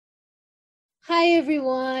Hi,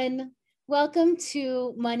 everyone. Welcome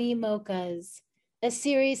to Money Mochas, a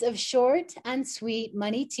series of short and sweet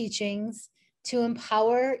money teachings to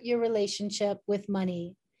empower your relationship with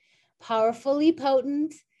money. Powerfully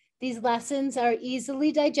potent, these lessons are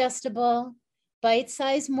easily digestible,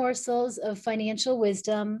 bite-sized morsels of financial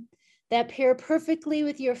wisdom that pair perfectly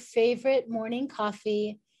with your favorite morning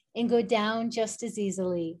coffee and go down just as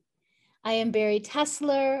easily. I am Barry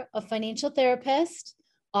Tesler, a financial therapist,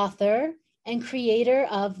 author, and creator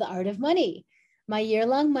of The Art of Money, my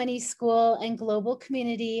year-long money school and global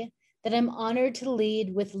community that I'm honored to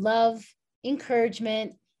lead with love,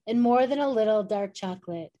 encouragement, and more than a little dark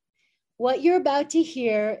chocolate. What you're about to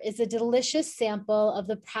hear is a delicious sample of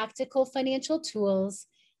the practical financial tools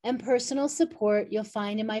and personal support you'll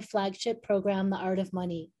find in my flagship program, The Art of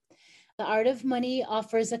Money. The Art of Money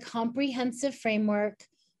offers a comprehensive framework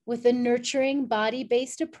with a nurturing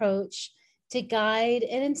body-based approach to guide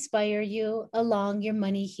and inspire you along your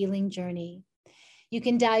money healing journey. You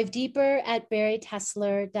can dive deeper at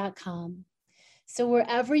barrytesler.com. So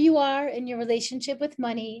wherever you are in your relationship with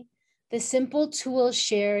money, the simple tools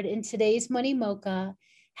shared in today's Money Mocha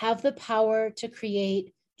have the power to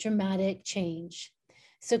create dramatic change.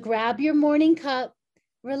 So grab your morning cup,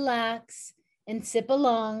 relax, and sip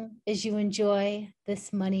along as you enjoy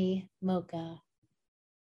this Money Mocha.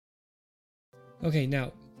 Okay,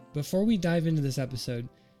 now, before we dive into this episode,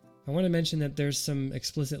 I want to mention that there's some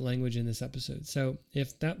explicit language in this episode. So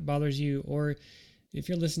if that bothers you, or if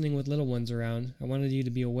you're listening with little ones around, I wanted you to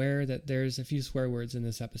be aware that there's a few swear words in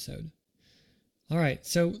this episode. All right,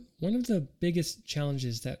 so one of the biggest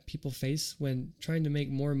challenges that people face when trying to make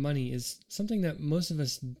more money is something that most of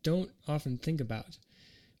us don't often think about,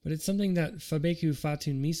 but it's something that Fabeku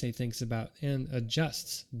Fatounmise thinks about and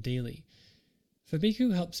adjusts daily.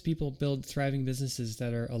 Fabeku helps people build thriving businesses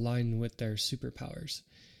that are aligned with their superpowers.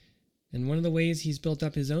 And one of the ways he's built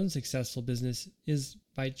up his own successful business is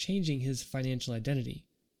by changing his financial identity.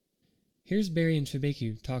 Here's Barry and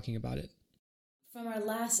Fabeku talking about it. From our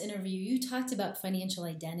last interview, you talked about financial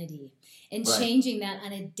identity and Right. changing that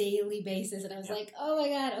on a daily basis. And I was like, oh my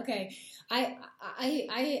God, okay. I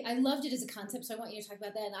loved it as a concept, so I want you to talk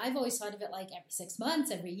about that. And I've always thought of it like every 6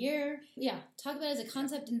 months, every year. Yeah, talk about it as a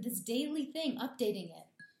concept and this daily thing, updating it.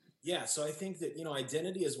 Yeah, so I think that,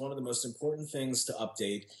 identity is one of the most important things to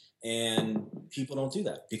update, and people don't do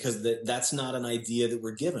that because that's not an idea that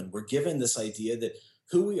we're given. We're given this idea that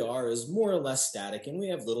who we are is more or less static, and we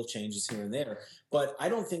have little changes here and there. But I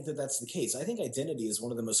don't think that that's the case. I think identity is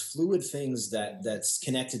one of the most fluid things that's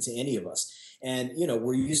connected to any of us. And,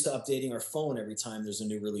 we're used to updating our phone every time there's a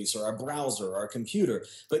new release, or our browser, or our computer.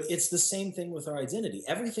 But it's the same thing with our identity.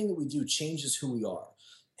 Everything that we do changes who we are.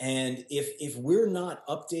 And if we're not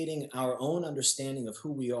updating our own understanding of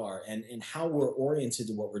who we are and how we're oriented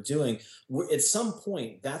to what we're doing, at some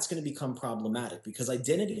point that's going to become problematic, because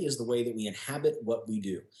identity is the way that we inhabit what we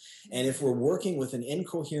do. And if we're working with an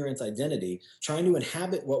incoherent identity, trying to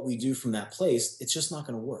inhabit what we do from that place, it's just not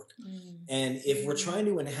going to work. And if we're trying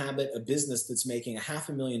to inhabit a business that's making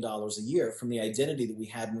 $500,000 a year from the identity that we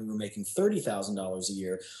had when we were making $30,000 a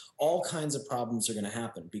year, all kinds of problems are going to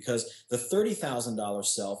happen, because the $30,000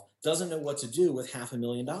 self doesn't know what to do with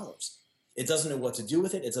 $500,000. It doesn't know what to do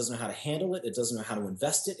with it. It doesn't know how to handle it. It doesn't know how to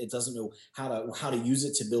invest it. It doesn't know how to use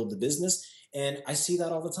it to build the business. And I see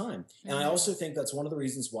that all the time. And I also think that's one of the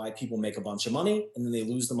reasons why people make a bunch of money and then they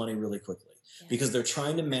lose the money really quickly, because they're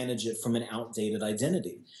trying to manage it from an outdated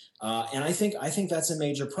identity. And I think that's a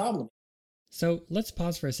major problem. So let's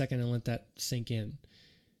pause for a second and let that sink in.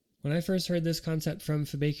 When I first heard this concept from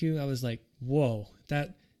Fabeku, I was like, whoa,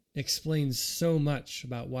 that explains so much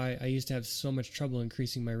about why I used to have so much trouble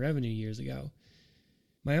increasing my revenue years ago.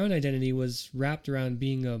 My own identity was wrapped around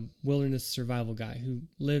being a wilderness survival guy who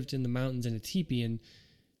lived in the mountains in a teepee and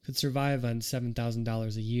could survive on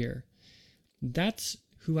 $7,000 a year. That's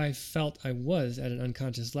who I felt I was at an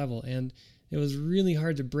unconscious level, and it was really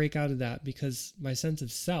hard to break out of that because my sense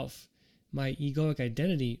of self, my egoic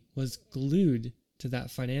identity, was glued to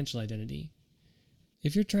that financial identity.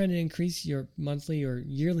 If you're trying to increase your monthly or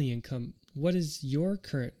yearly income, what is your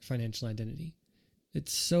current financial identity?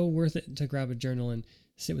 It's so worth it to grab a journal and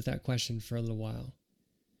sit with that question for a little while.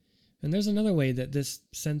 And there's another way that this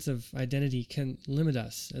sense of identity can limit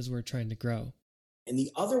us as we're trying to grow. And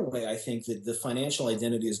the other way I think that the financial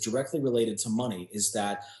identity is directly related to money is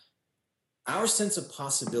that our sense of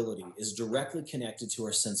possibility is directly connected to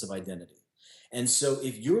our sense of identity. And so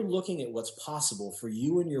if you're looking at what's possible for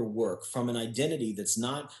you and your work from an identity that's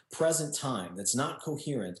not present time, that's not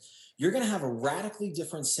coherent, you're going to have a radically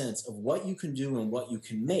different sense of what you can do and what you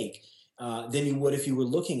can make than you would if you were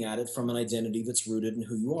looking at it from an identity that's rooted in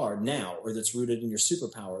who you are now, or that's rooted in your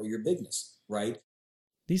superpower or your bigness, right?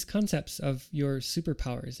 These concepts of your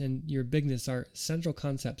superpowers and your bigness are central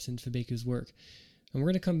concepts in Fabeku's work, and we're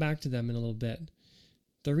going to come back to them in a little bit.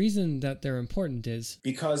 The reason that they're important is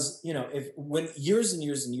because, when years and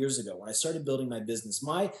years and years ago, when I started building my business,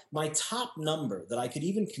 my top number that I could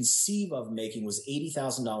even conceive of making was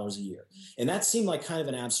 $80,000 a year. And that seemed like kind of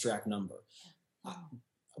an abstract number.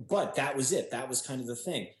 But that was it. That was kind of the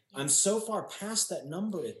thing. I'm so far past that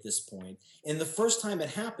number at this point. And the first time it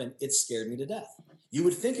happened, it scared me to death. You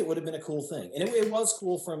would think it would have been a cool thing. And it was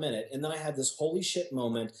cool for a minute. And then I had this holy shit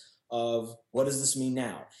moment of, what does this mean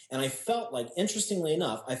now? And I felt like, interestingly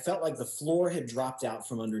enough, I felt like the floor had dropped out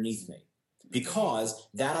from underneath me, because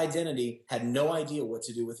that identity had no idea what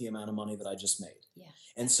to do with the amount of money that I just made. Yeah.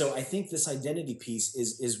 And so I think this identity piece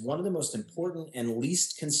is one of the most important and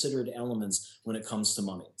least considered elements when it comes to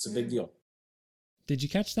money. It's a big deal. Did you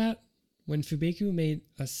catch that? When Fabeku made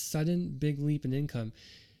a sudden big leap in income,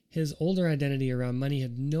 his older identity around money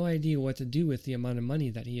had no idea what to do with the amount of money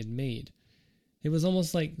that he had made. It was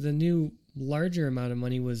almost like the new, larger amount of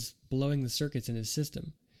money was blowing the circuits in his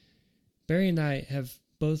system. Barry and I have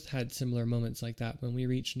both had similar moments like that when we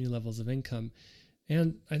reach new levels of income,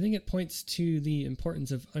 and I think it points to the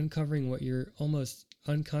importance of uncovering what your almost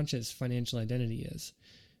unconscious financial identity is,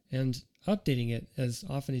 and updating it as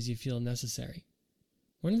often as you feel necessary.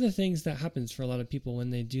 One of the things that happens for a lot of people when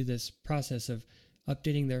they do this process of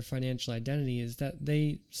updating their financial identity is that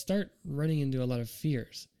they start running into a lot of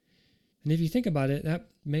fears. And if you think about it, that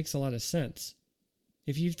makes a lot of sense.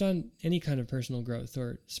 If you've done any kind of personal growth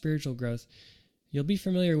or spiritual growth, you'll be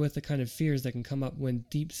familiar with the kind of fears that can come up when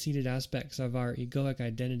deep-seated aspects of our egoic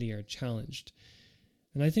identity are challenged.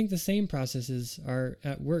 And I think the same processes are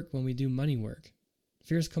at work when we do money work.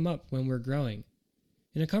 Fears come up when we're growing.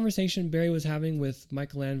 In a conversation Barry was having with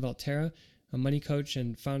Michael Ann Valterra, a money coach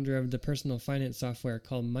and founder of the personal finance software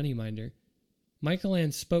called MoneyMinder, Michael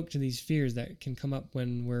Ann spoke to these fears that can come up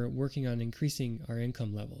when we're working on increasing our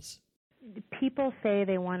income levels. People say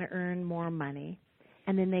they want to earn more money,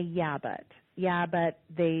 and then they but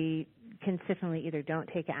they consistently either don't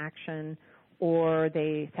take action or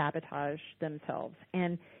they sabotage themselves.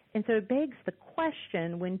 And so it begs the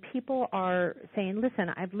question, when people are saying, listen,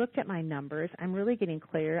 I've looked at my numbers, I'm really getting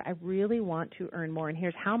clear, I really want to earn more, and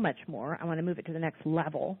here's how much more, I want to move it to the next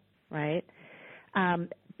level, right?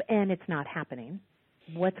 And it's not happening.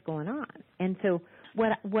 What's going on? And so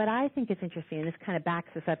what I think is interesting, and this kind of backs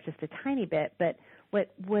us up just a tiny bit, but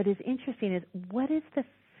what is interesting is, what is the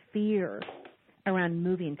fear around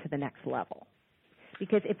moving to the next level?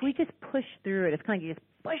 Because if we just push through it, it's kind of, you just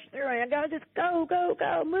push through it and go, just go,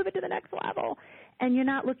 move it to the next level. And you're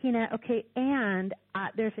not looking at, okay, and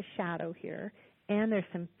there's a shadow here, and there's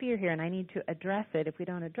some fear here, and I need to address it. If we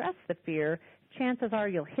don't address the fear, chances are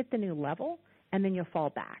you'll hit the new level, and then you'll fall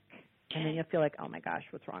back. And then you'll feel like, oh, my gosh,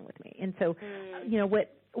 what's wrong with me? And so,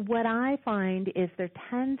 what I find is there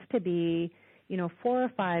tends to be, 4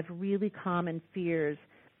 or 5 really common fears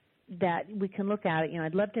that we can look at.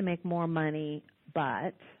 I'd love to make more money,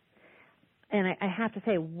 but, and I have to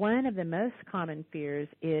say, one of the most common fears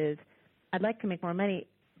is, I'd like to make more money,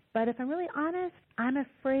 but if I'm really honest, I'm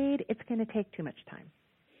afraid it's going to take too much time.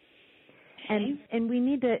 And we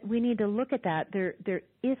need to look at that. There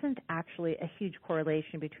isn't actually a huge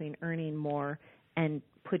correlation between earning more and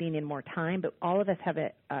putting in more time, but all of us have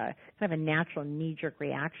a kind of a natural knee-jerk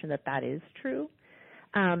reaction that is true.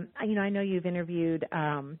 I know you've interviewed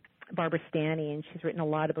Barbara Stanny, and she's written a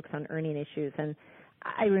lot of books on earning issues. And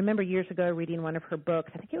I remember years ago reading one of her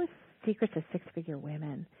books. I think it was Secrets of Six-Figure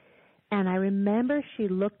Women. And I remember she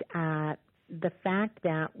looked at the fact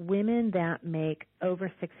that women that make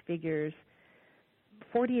over 6 figures,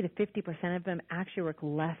 40 to 50% of them actually work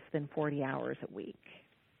less than 40 hours a week.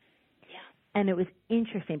 Yeah. And it was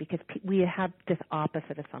interesting because we have this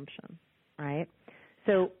opposite assumption, right?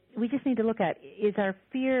 So we just need to look at, is our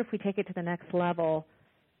fear, if we take it to the next level,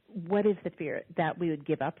 what is the fear? That we would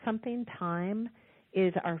give up something, time?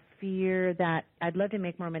 Is our fear that I'd love to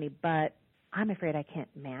make more money, but I'm afraid I can't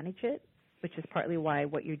manage it, which is partly why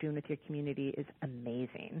what you're doing with your community is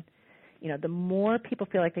amazing. The more people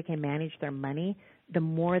feel like they can manage their money, the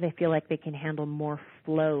more they feel like they can handle more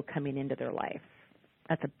flow coming into their life.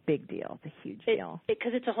 That's a big deal. It's a huge deal.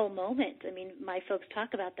 Because it's a whole moment. I mean, my folks talk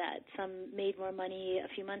about that. Some made more money a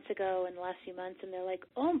few months ago in the last few months, and they're like,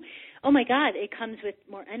 oh my God, it comes with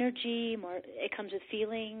more energy, it comes with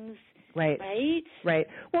feelings. Right.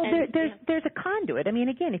 Well, there's a conduit. I mean,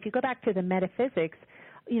 again, if you go back to the metaphysics,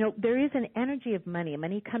 there is an energy of money.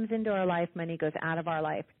 Money comes into our life, money goes out of our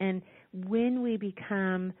life. And when we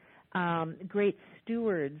become great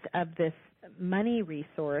stewards of this money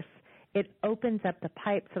resource, it opens up the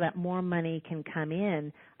pipe so that more money can come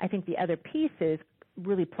in. I think the other piece is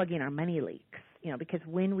really plugging our money leaks, because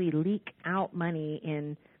when we leak out money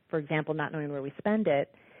in, for example, not knowing where we spend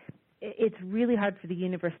it, it's really hard for the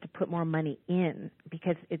universe to put more money in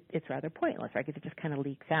because it's rather pointless, right? Because it just kind of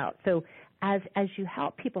leaks out. So as you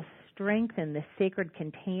help people strengthen the sacred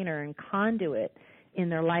container and conduit in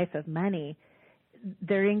their life of money,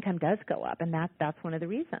 their income does go up, and that's one of the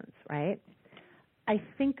reasons, right? I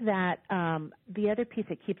think that the other piece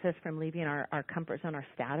that keeps us from leaving our comfort zone, our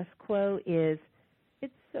status quo, is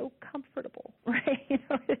it's so comfortable, right?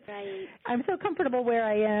 Right. I'm so comfortable where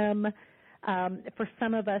I am. For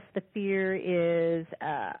some of us, the fear is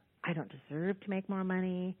I don't deserve to make more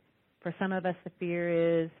money. For some of us, the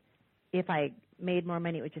fear is if I made more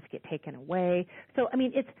money, it would just get taken away. So,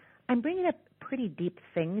 I'm bringing up pretty deep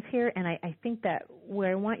things here, and I think that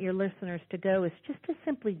where I want your listeners to go is just to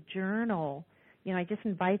simply journal. I just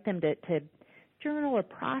invite them to journal or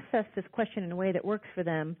process this question in a way that works for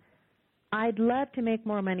them. I'd love to make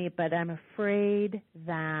more money, but I'm afraid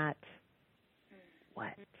that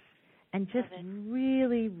what? And just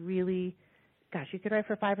really, really, gosh, you could write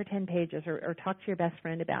for 5 or 10 pages or talk to your best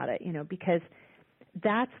friend about it, because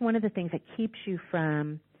that's one of the things that keeps you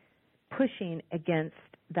from pushing against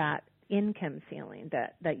that income ceiling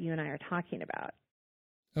that you and I are talking about.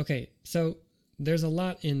 Okay, so there's a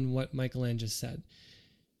lot in what Michael Ann just said.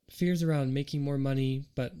 Fears around making more money,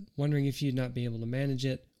 but wondering if you'd not be able to manage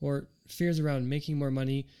it, or fears around making more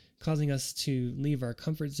money causing us to leave our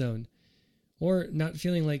comfort zone, or not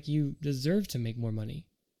feeling like you deserve to make more money.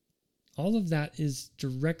 All of that is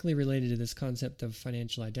directly related to this concept of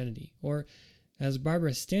financial identity, or as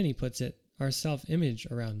Barbara Stanny puts it, our self-image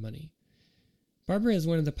around money. Barbara is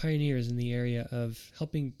one of the pioneers in the area of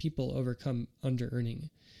helping people overcome under-earning.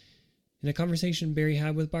 In a conversation Barry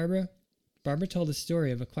had with Barbara told a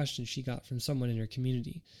story of a question she got from someone in her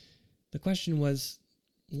community. The question was,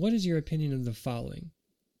 what is your opinion of the following?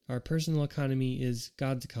 Our personal economy is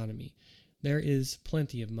God's economy. There is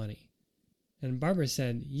plenty of money. And Barbara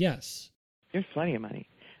said, yes. There's plenty of money.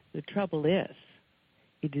 The trouble is,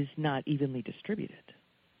 it is not evenly distributed.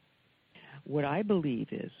 What I believe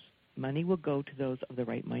is money will go to those of the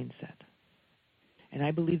right mindset. And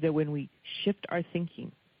I believe that when we shift our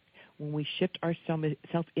thinking, when we shift our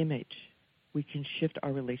self-image, we can shift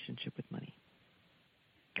our relationship with money.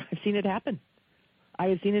 I've seen it happen. I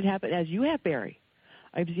have seen it happen, as you have, Barry.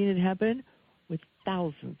 I've seen it happen with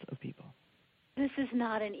thousands of people. This is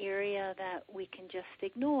not an area that we can just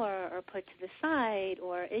ignore or put to the side,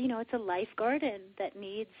 or, it's a life garden that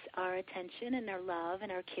needs our attention and our love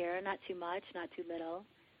and our care, not too much, not too little,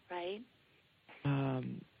 right? I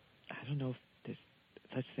don't know if there's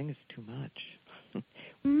such thing as too much.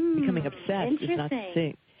 Becoming obsessed is not the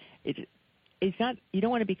thing. It's not. You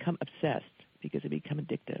don't want to become obsessed because it becomes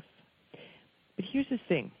addictive. But here's the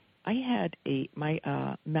thing. I had my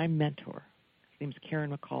mentor. Her name's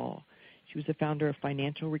Karen McCall. She was the founder of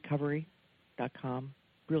FinancialRecovery.com,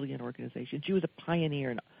 brilliant organization. She was a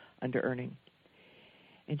pioneer in under-earning.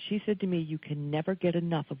 And she said to me, you can never get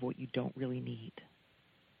enough of what you don't really need.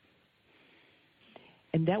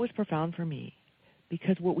 And that was profound for me,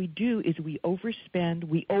 because what we do is we overspend,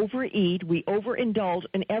 we overeat, we overindulge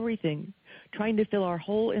in everything, trying to fill our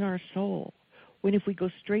hole in our soul, when if we go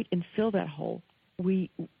straight and fill that hole,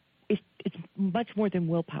 it's much more than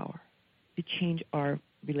willpower to change our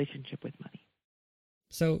relationship with money.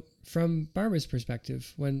 So from Barbara's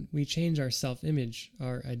perspective, when we change our self-image,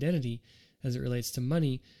 our identity as it relates to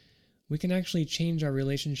money, we can actually change our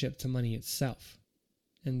relationship to money itself.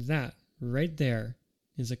 And that, right there,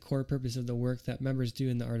 is a core purpose of the work that members do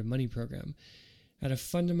in the Art of Money program. At a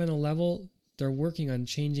fundamental level, they're working on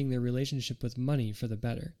changing their relationship with money for the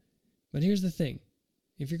better. But here's the thing.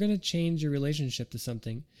 If you're going to change your relationship to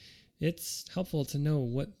something, it's helpful to know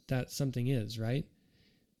what that something is, right?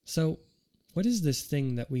 So, what is this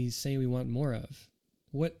thing that we say we want more of?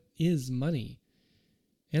 What is money?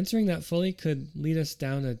 Answering that fully could lead us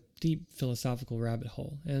down a deep philosophical rabbit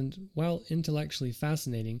hole, and while intellectually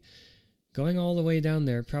fascinating, going all the way down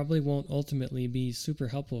there probably won't ultimately be super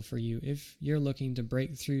helpful for you if you're looking to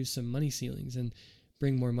break through some money ceilings and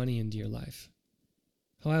bring more money into your life.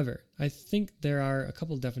 However, I think there are a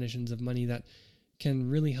couple definitions of money that can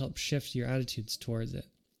really help shift your attitudes towards it.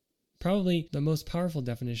 Probably the most powerful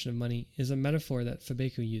definition of money is a metaphor that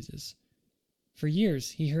Fabeku uses. For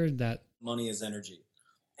years, he heard that money is energy.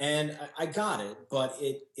 And I got it, but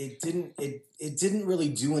it didn't really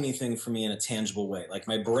do anything for me in a tangible way. Like,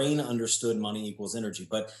 my brain understood money equals energy,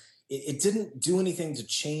 but it didn't do anything to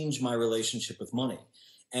change my relationship with money.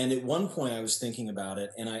 And at one point I was thinking about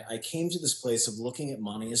it, and I came to this place of looking at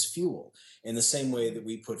money as fuel in the same way that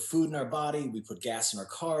we put food in our body, we put gas in our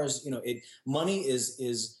cars. Money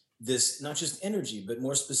is this, not just energy, but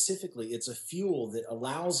more specifically, it's a fuel that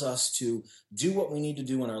allows us to do what we need to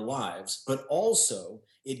do in our lives, but also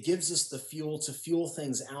it gives us the fuel to fuel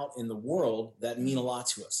things out in the world that mean a lot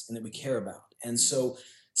to us and that we care about. And so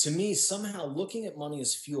to me, somehow looking at money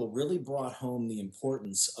as fuel really brought home the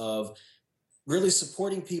importance of really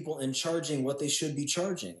supporting people and charging what they should be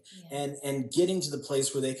charging, and getting to the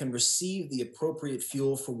place where they can receive the appropriate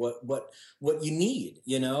fuel for what you need,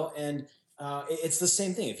 and it's the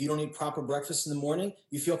same thing. If you don't eat proper breakfast in the morning,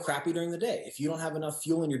 you feel crappy during the day. If you don't have enough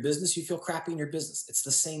fuel in your business, you feel crappy in your business. It's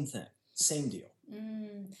the same thing, same deal.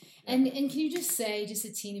 And can you just say just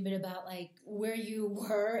a teeny bit about like where you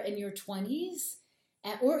were in your 20s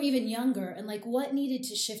or even younger, and like what needed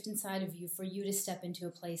to shift inside of you for you to step into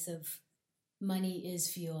a place of money is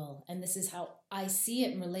fuel, and this is how I see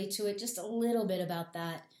it and relate to it? Just a little bit about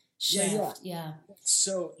that shift. Yeah.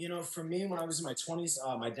 So, for me, when I was in my 20s,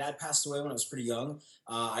 my dad passed away when I was pretty young.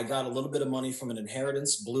 I got a little bit of money from an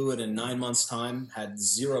inheritance, blew it in 9 months' time, had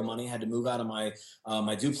zero money, had to move out of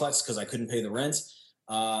my duplex because I couldn't pay the rent.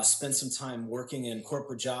 Spent some time working in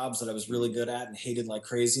corporate jobs that I was really good at and hated like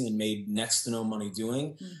crazy and made next to no money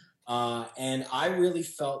doing. And I really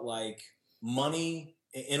felt like money,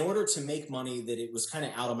 in order to make money, that it was kind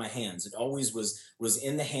of out of my hands. It always was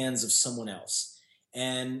in the hands of someone else.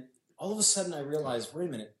 And all of a sudden I realized, wait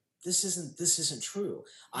a minute, this isn't true.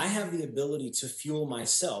 I have the ability to fuel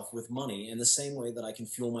myself with money in the same way that I can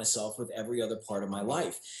fuel myself with every other part of my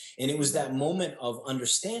life. And it was that moment of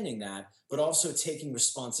understanding that, but also taking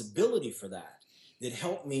responsibility for that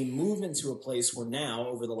helped me move into a place where now,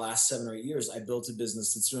 over the last 7 or 8 years, I built a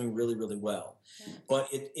business that's doing really, really well. But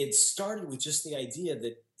it started with just the idea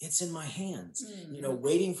that it's in my hands,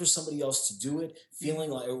 waiting for somebody else to do it,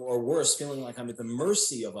 feeling like, or worse, feeling like I'm at the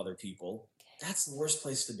mercy of other people. That's the worst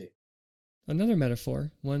place to be. Another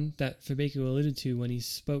metaphor, one that Fabeku alluded to when he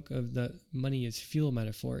spoke of the money as fuel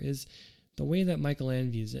metaphor, is the way that Michael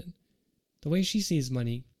Ann views it. The way she sees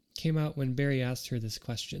money came out when Barry asked her this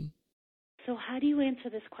question. So how do you answer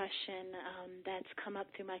this question that's come up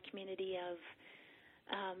through my community of,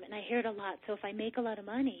 and I hear it a lot, so if I make a lot of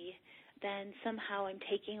money, then somehow I'm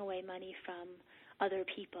taking away money from other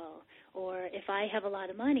people. Or if I have a lot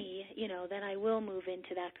of money, then I will move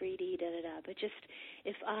into that greedy, da-da-da. But just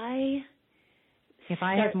if I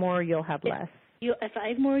have more, you'll have less. If I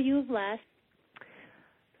have more, you have less.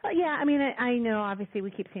 Yeah, I mean, I know obviously we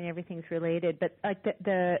keep saying everything's related, but like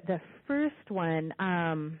the first one,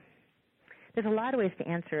 there's a lot of ways to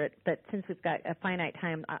answer it, but since we've got a finite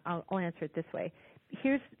time, I'll answer it this way.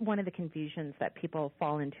 Here's one of the confusions that people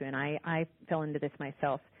fall into, and I fell into this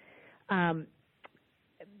myself.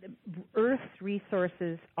 Earth's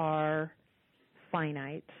resources are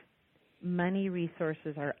finite. Money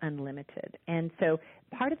resources are unlimited. And so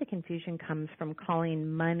part of the confusion comes from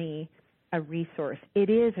calling money a resource. It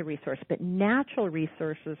is a resource, but natural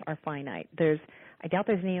resources are finite. I doubt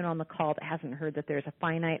there's anyone on the call that hasn't heard that there's a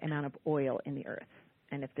finite amount of oil in the earth.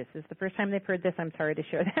 And if this is the first time they've heard this, I'm sorry to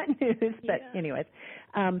share that news. But anyways,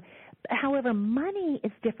 however, money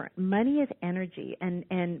is different. Money is energy, and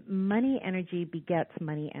money energy begets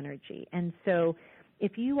money energy. And so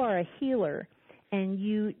if you are a healer and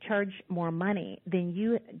you charge more money, then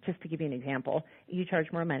just to give you an example, you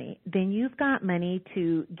charge more money, then you've got money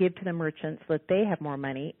to give to the merchants so that they have more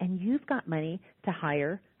money, and you've got money to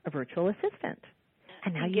hire a virtual assistant.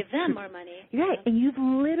 And now you give them more money. Right, and you've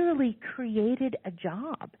literally created a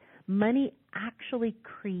job. Money actually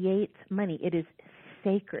creates money. It is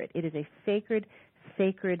sacred. It is a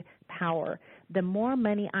sacred power. The more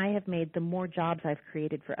money I have made, the more jobs I've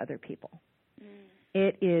created for other people.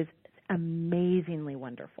 It is amazingly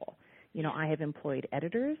wonderful. I have employed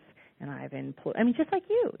editors, and just like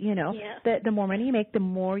you, the more money you make, the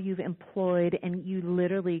more you've employed, and you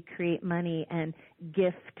literally create money and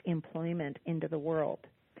gift employment into the world.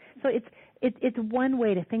 So it's one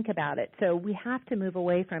way to think about it. So we have to move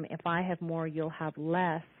away from if I have more, you'll have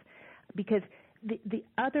less, because the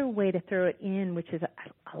other way to throw it in, which is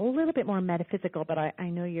a little bit more metaphysical, but I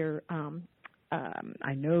know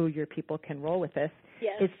I know your people can roll with this.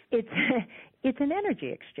 Yes. It's an energy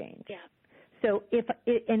exchange. Yeah. So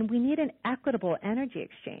and we need an equitable energy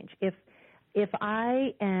exchange. If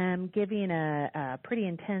I am giving a pretty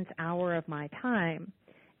intense hour of my time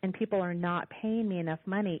and people are not paying me enough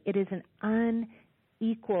money, it is an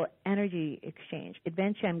unequal energy exchange.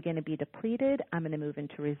 Eventually I'm going to be depleted. I'm going to move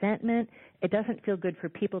into resentment. It doesn't feel good for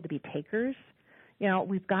people to be takers.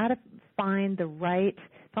 We've got to find the right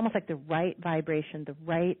It's almost like the right vibration, the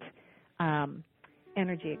right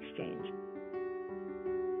energy exchange.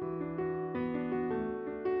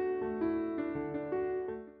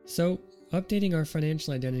 So, updating our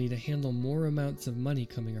financial identity to handle more amounts of money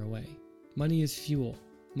coming our way. Money is fuel.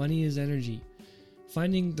 Money is energy.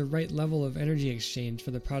 Finding the right level of energy exchange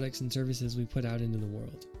for the products and services we put out into the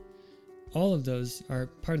world. All of those are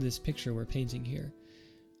part of this picture we're painting here.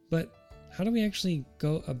 But how do we actually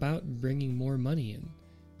go about bringing more money in?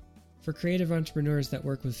 For creative entrepreneurs that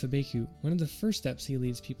work with Fabeku, one of the first steps he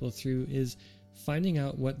leads people through is finding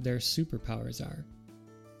out what their superpowers are.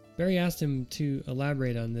 Barry asked him to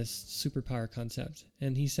elaborate on this superpower concept,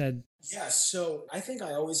 and he said, yeah, so I think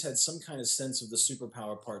I always had some kind of sense of the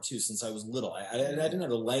superpower part too since I was little. I didn't have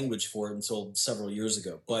the language for it until several years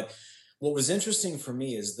ago. But what was interesting for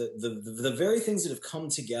me is that the very things that have come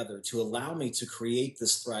together to allow me to create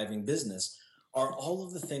this thriving business are all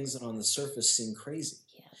of the things that on the surface seem crazy.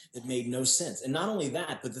 That made no sense. And not only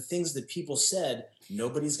that, but the things that people said,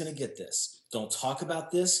 nobody's going to get this. Don't talk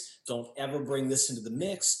about this. Don't ever bring this into the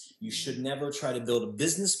mix. You should never try to build a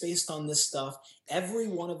business based on this stuff. Every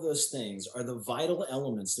one of those things are the vital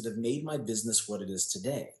elements that have made my business what it is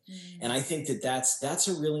today. And I think that that's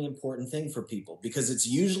a really important thing for people, because it's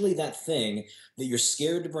usually that thing that you're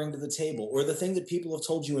scared to bring to the table, or the thing that people have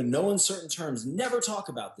told you in no uncertain terms, never talk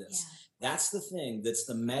about this. Yeah. That's the thing that's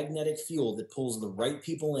the magnetic fuel that pulls the right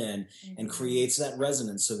people in and creates that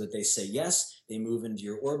resonance so that they say yes, they move into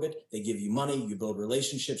your orbit, they give you money, you build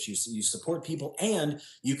relationships, you support people, and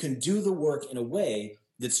you can do the work in a way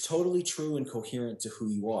that's totally true and coherent to who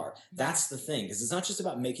you are. That's the thing, because it's not just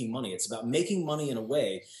about making money. It's about making money in a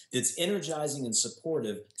way that's energizing and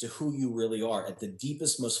supportive to who you really are at the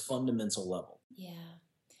deepest, most fundamental level. Yeah.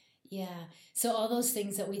 Yeah. So all those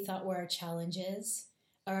things that we thought were our challenges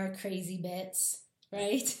are our crazy bits,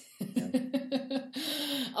 right?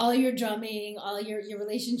 All your drumming, all your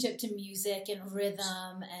relationship to music and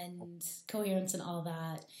rhythm and coherence and all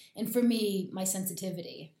that. And for me, my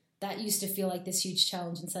sensitivity, that used to feel like this huge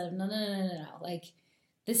challenge instead of no. Like,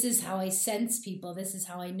 this is how I sense people. This is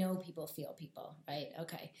how I know people feel people, right?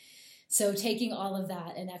 Okay. So taking all of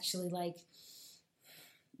that and actually like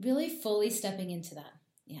really fully stepping into that.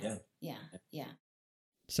 Yeah.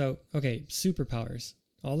 So, okay, superpowers.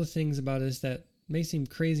 All the things about us that may seem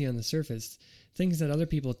crazy on the surface, things that other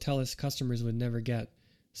people tell us customers would never get,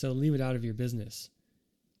 so leave it out of your business.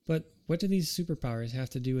 But what do these superpowers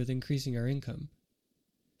have to do with increasing our income?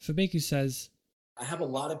 Fabeku says, I have a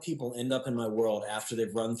lot of people end up in my world after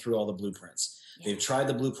they've run through all the blueprints. They've tried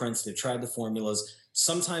the blueprints, they've tried the formulas.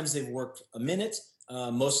 Sometimes they've worked a minute,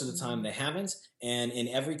 most of the time they haven't, and in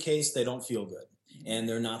every case they don't feel good. And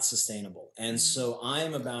they're not sustainable. And so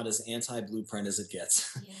I'm about as anti-blueprint as it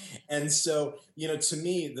gets. And so, to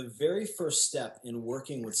me, the very first step in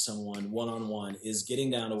working with someone one-on-one is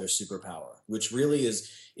getting down to their superpower, which really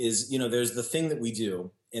is, there's the thing that we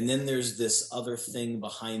do. And then there's this other thing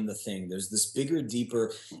behind the thing. There's this bigger,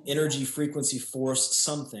 deeper energy, frequency, force,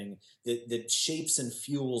 something that shapes and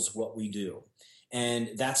fuels what we do. And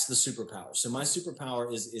that's the superpower. So my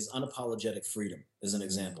superpower is unapologetic freedom, as an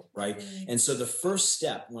example, right? And so the first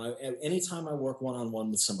step, anytime I work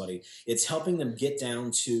one-on-one with somebody, it's helping them get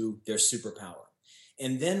down to their superpower.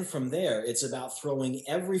 And then from there, it's about throwing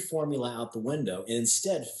every formula out the window and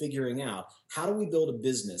instead figuring out, how do we build a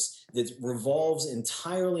business that revolves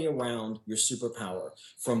entirely around your superpower?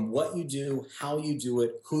 From what you do, how you do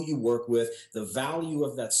it, who you work with, the value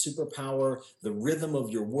of that superpower, the rhythm of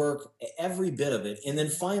your work, every bit of it. And then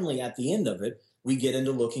finally, at the end of it, we get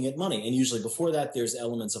into looking at money. And usually before that, there's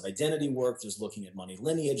elements of identity work, there's looking at money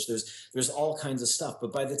lineage, there's all kinds of stuff.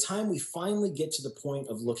 But by the time we finally get to the point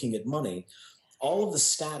of looking at money, all of the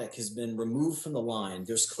static has been removed from the line.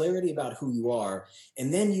 There's clarity about who you are.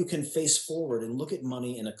 And then you can face forward and look at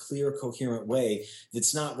money in a clear, coherent way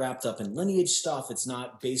that's not wrapped up in lineage stuff. It's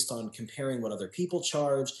not based on comparing what other people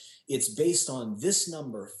charge. It's based on this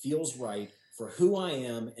number feels right for who I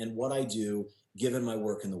am and what I do, given my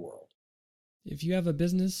work in the world. If you have a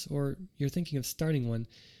business or you're thinking of starting one,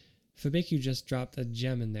 Fabeku just dropped a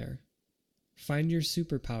gem in there. Find your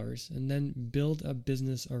superpowers and then build a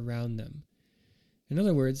business around them. In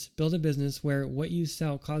other words, build a business where what you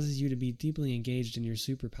sell causes you to be deeply engaged in your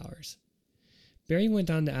superpowers. Barry went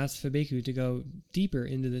on to ask Fabeku to go deeper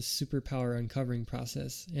into this superpower uncovering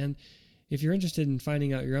process, and if you're interested in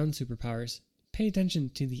finding out your own superpowers, pay attention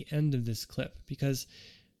to the end of this clip, because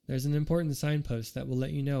there's an important signpost that will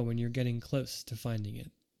let you know when you're getting close to finding it.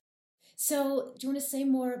 So, do you want to say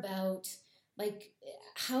more about,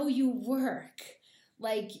 how you work?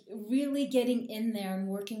 Really getting in there and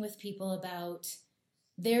working with people about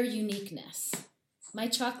their uniqueness. My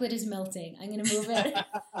chocolate is melting. I'm going to move it.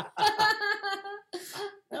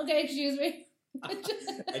 Okay, excuse me. I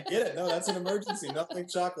get it. No, that's an emergency. Melting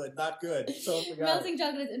chocolate, not good. So melting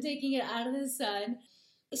chocolate. I'm taking it out of the sun.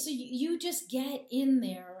 So you just get in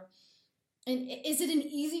there. And is it an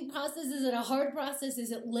easy process? Is it a hard process?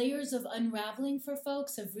 Is it layers of unraveling for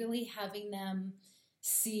folks, of really having them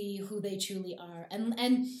see who they truly are?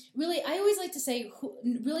 And really, I always like to say,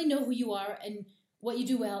 really know who you are and what you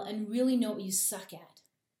do well, and really know what you suck at.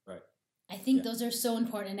 Right. I think those are so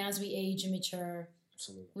important. And as we age and mature,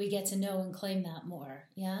 absolutely, we get to know and claim that more.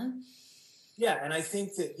 Yeah. Yeah, and I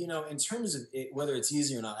think that, in terms of whether it's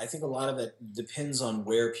easy or not, I think a lot of it depends on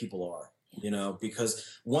where people are.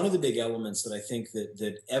 Because one of the big elements that I think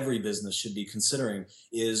that every business should be considering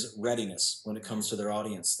is readiness when it comes to their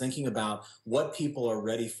audience, thinking about what people are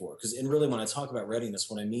ready for. Because really, when I talk about readiness,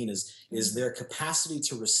 what I mean is their capacity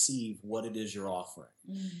to receive what it is you're offering.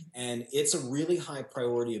 And it's a really high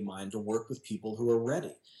priority of mine to work with people who are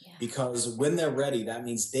ready. Because when they're ready, that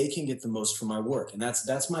means they can get the most from my work. And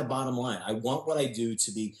that's my bottom line. I want what I do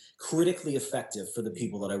to be critically effective for the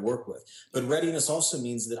people that I work with. But readiness also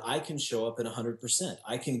means that I can show up at 100%.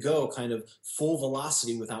 I can go kind of full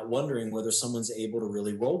velocity without wondering whether someone's able to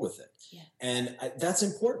really roll with it. And that's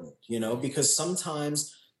important, because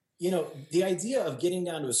sometimes, the idea of getting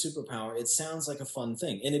down to a superpower, it sounds like a fun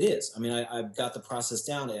thing. And it is. I mean, I've got the process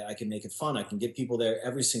down. I can make it fun. I can get people there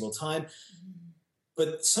every single time.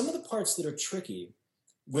 But some of the parts that are tricky,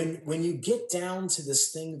 when you get down to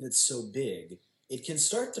this thing that's so big, it can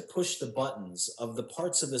start to push the buttons of the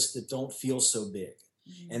parts of us that don't feel so big,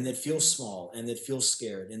 and that feel small, and that feel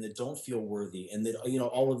scared, and that don't feel worthy, and that,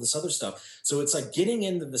 all of this other stuff. So it's like getting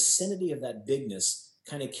in the vicinity of that bigness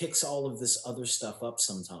kind of kicks all of this other stuff up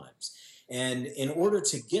sometimes. And in order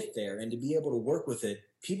to get there and to be able to work with it,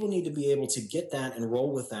 people need to be able to get that and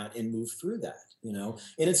roll with that and move through that, and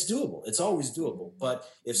it's doable. It's always doable. But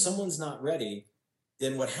if someone's not ready,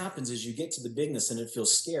 then what happens is you get to the bigness and it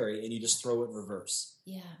feels scary and you just throw it in reverse.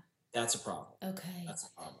 Yeah. That's a problem. Okay. That's a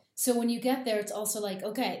problem. So when you get there, it's also like,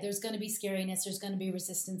 okay, there's going to be scariness, there's going to be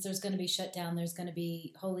resistance, there's going to be shutdown, there's going to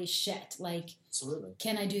be, holy shit, like, absolutely,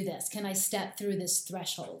 can I do this? Can I step through this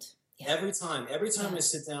threshold? Yeah. Every time I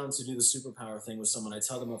sit down to do the superpower thing with someone, I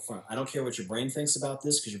tell them up front, I don't care what your brain thinks about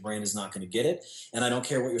this, because your brain is not going to get it. And I don't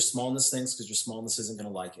care what your smallness thinks, because your smallness isn't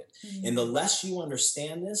going to like it. And the less you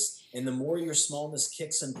understand this, and the more your smallness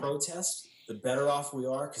kicks in protest, the better off we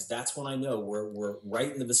are, because that's when I know we're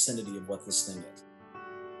right in the vicinity of what this thing is.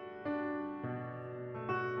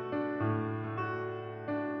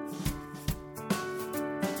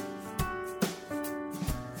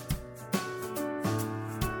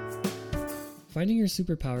 Finding your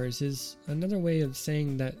superpowers is another way of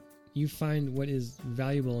saying that you find what is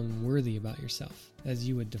valuable and worthy about yourself, as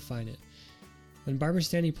you would define it. And Barbara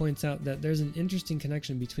Stanny points out that there's an interesting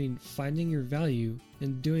connection between finding your value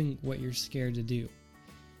and doing what you're scared to do.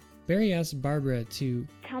 Barry asked Barbara to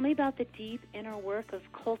tell me about the deep inner work of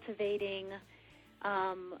cultivating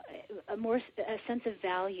a sense of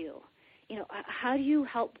value. How do you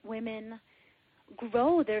help women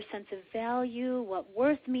grow their sense of value, what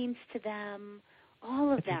worth means to them,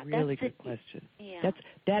 all of that? That's a really good question. Yeah.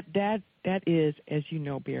 That is, as you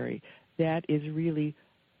know, Barry, that is really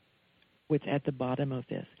what's at the bottom of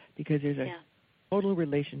this, because there's a total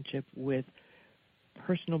relationship with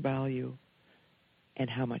personal value and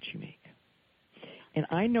how much you make. And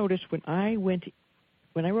I noticed when I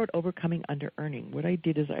wrote Overcoming Under-Earning, what I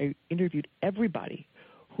did is I interviewed everybody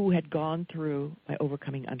who had gone through my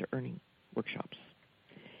Overcoming Under-Earning workshops.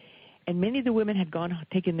 And many of the women had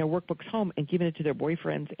taken their workbooks home and given it to their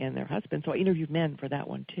boyfriends and their husbands, so I interviewed men for that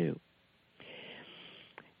one too.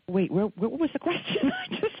 Wait, what was the question?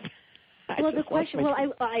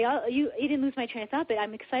 You didn't lose my train of thought, but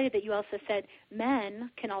I'm excited that you also said men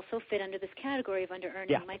can also fit under this category of under-earning.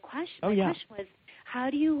 Yeah. My question was, how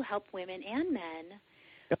do you help women and men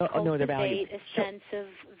cultivate a sense of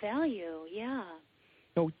value? Yeah.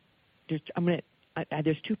 So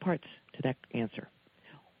there's two parts to that answer.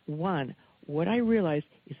 One, what I realized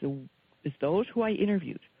is those who I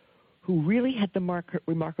interviewed who really had the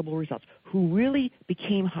remarkable results, who really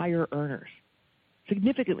became higher earners,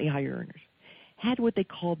 significantly higher earners, had what they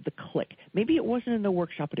called the click. Maybe it wasn't in the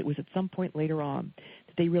workshop, but it was at some point later on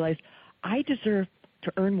that they realized, I deserve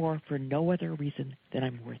to earn more for no other reason than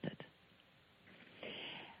I'm worth it.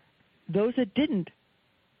 Those that didn't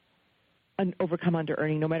overcome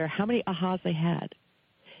under-earning, no matter how many ahas they had,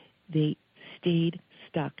 they stayed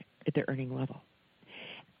stuck at their earning level.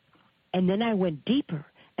 And then I went deeper,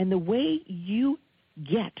 and the way you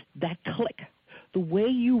get that click, the way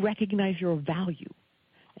you recognize your value,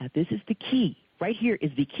 now this is the key right here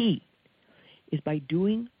is the key, is by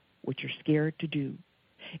doing what you're scared to do.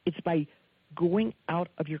 It's by going out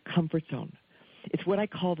of your comfort zone. It's what I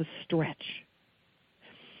call the stretch.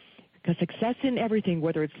 Because success in everything,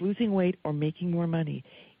 whether it's losing weight or making more money,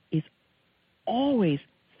 is always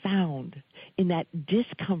found in that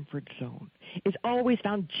discomfort zone. It's always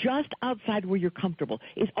found just outside where you're comfortable.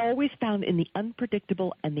 It's always found in the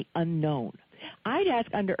unpredictable and the unknown. I'd ask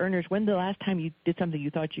under earners when the last time you did something you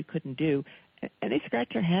thought you couldn't do, and they scratch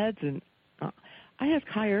their heads. And I ask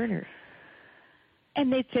high earners,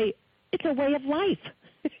 and they'd say, it's a way of life.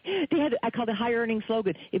 I call the high earning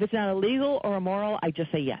slogan, if it's not illegal or immoral, I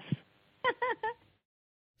just say yes.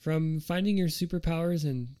 From finding your superpowers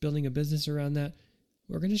and building a business around that,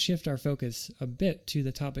 we're going to shift our focus a bit to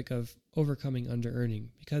the topic of overcoming under-earning,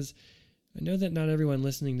 because I know that not everyone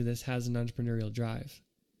listening to this has an entrepreneurial drive.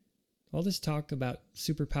 All this talk about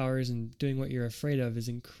superpowers and doing what you're afraid of is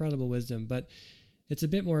incredible wisdom, but it's a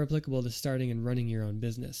bit more applicable to starting and running your own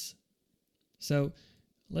business. So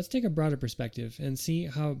let's take a broader perspective and see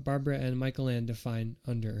how Barbara and Michael Ann define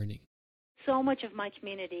under-earning. So much of my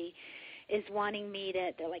community is wanting me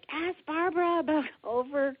to, they're like, ask Barbara about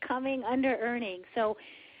overcoming under-earning. So,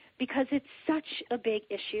 because it's such a big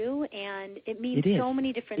issue and it means so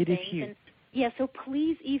many different things. And yeah, so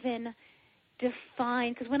please even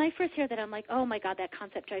define, because when I first hear that, I'm like, oh my God, that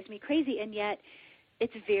concept drives me crazy. And yet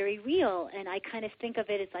it's very real. And I kind of think of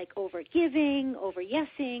it as like over-giving,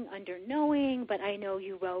 over-yesing, under-knowing. But I know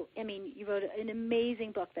you wrote an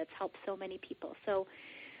amazing book that's helped so many people. So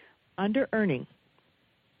under-earning.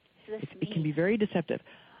 It can be very deceptive.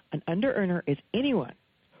 An under-earner is anyone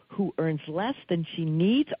who earns less than she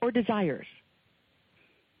needs or desires,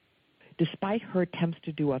 despite her attempts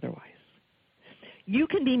to do otherwise. You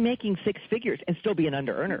can be making six figures and still be an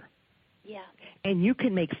under-earner. Yeah. And you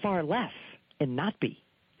can make far less and not be.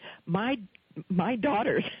 My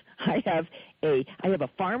daughters, I have a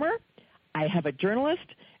farmer, I have a journalist,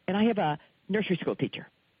 and I have a nursery school teacher.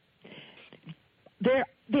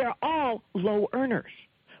 They're all low earners.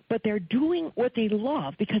 But they're doing what they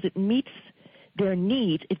love because it meets their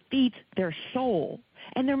needs, it feeds their soul,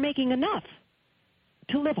 and they're making enough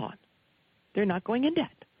to live on. They're not going in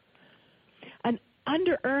debt. An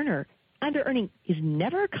under-earning is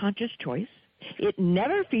never a conscious choice. It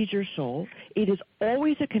never feeds your soul. It is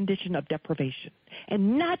always a condition of deprivation.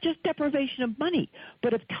 And not just deprivation of money,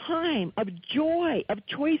 but of time, of joy, of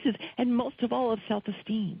choices, and most of all of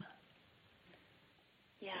self-esteem.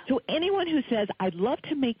 Yeah. So anyone who says, I'd love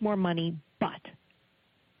to make more money, but,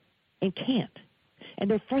 and can't,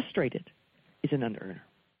 and they're frustrated, is an under-earner.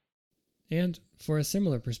 And for a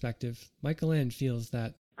similar perspective, Michael Ann feels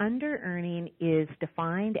that under-earning is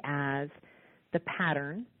defined as the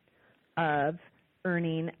pattern of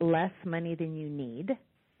earning less money than you need.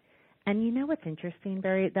 And you know what's interesting,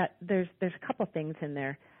 Barry? That there's a couple things in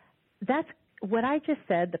there. That's what I just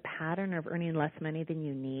said, the pattern of earning less money than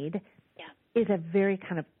you need. Is a very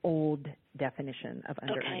kind of old definition of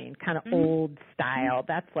under-earning, kind of old style.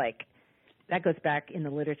 That's like, that goes back in the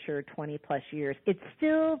literature 20 plus years. It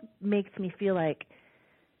still makes me feel like,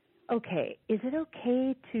 okay, is it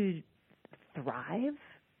okay to thrive?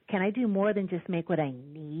 Can I do more than just make what I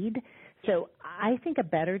need? So I think a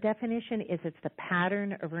better definition is it's the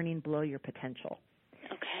pattern of earning below your potential.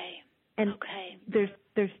 Okay. And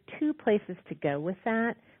there's two places to go with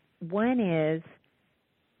that. One is,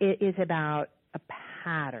 it is about a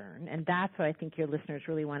pattern, and that's what I think your listeners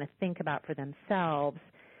really want to think about for themselves.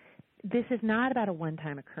 This is not about a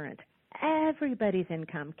one-time occurrence. Everybody's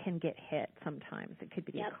income can get hit sometimes. It could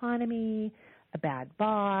be the economy, a bad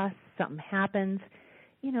boss, something happens.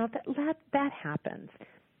 You know, that happens.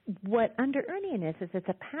 What under-earning is it's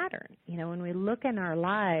a pattern. You know, when we look in our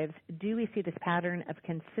lives, do we see this pattern of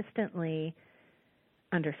consistently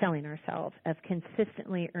underselling ourselves, of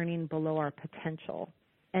consistently earning below our potential?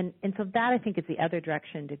 And so that, I think, is the other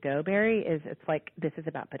direction to go, Barry, is it's like this is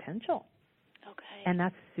about potential. Okay. And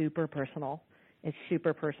that's super personal. It's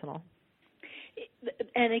super personal.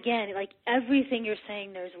 And again, like everything you're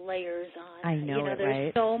saying, there's layers on. I know, there's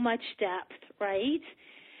right? so much depth, right?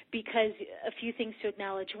 Because a few things to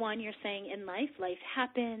acknowledge. One, you're saying in life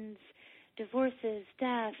happens, divorces,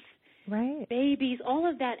 death, right, babies, all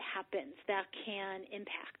of that happens that can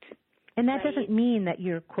impact. And that doesn't mean that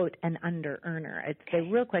you're, quote, an under-earner. The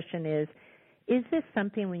real question is this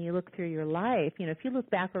something when you look through your life, you know, if you look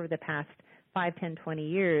back over the past 5, 10, 20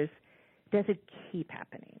 years, does it keep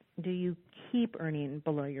happening? Do you keep earning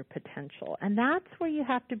below your potential? And that's where you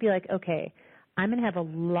have to be like, okay, I'm going to have a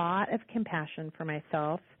lot of compassion for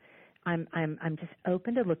myself. I'm just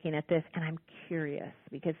open to looking at this, and I'm curious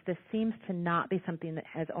because this seems to not be something that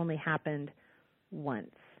has only happened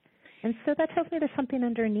once. And so that tells me there's something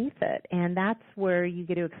underneath it, and that's where you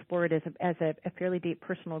get to explore it as a fairly deep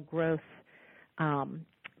personal growth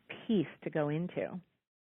piece to go into.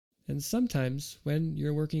 And sometimes, when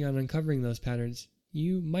you're working on uncovering those patterns,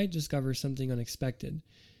 you might discover something unexpected.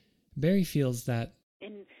 Barry feels that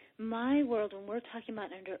in my world, when we're talking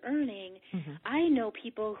about under-earning, I know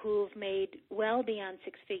people who've made well beyond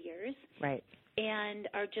six figures, right, and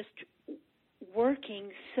are just working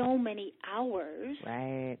so many hours,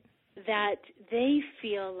 right, that they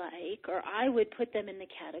feel like, or I would put them in the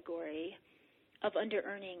category of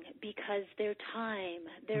under-earning because their time,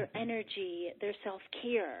 their energy, their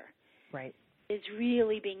self-care right, is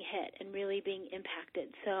really being hit and really being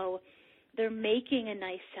impacted. So they're making a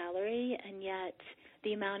nice salary, and yet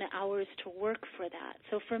the amount of hours to work for that.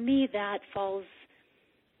 So for me, that falls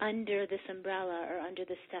under this umbrella or under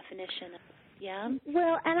this definition. Yeah.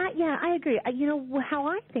 Well, and I agree. You know, how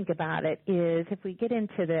I think about it is, if we get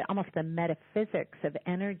into almost the metaphysics of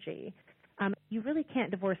energy, you really can't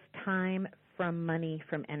divorce time from money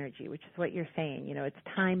from energy, which is what you're saying. You know, it's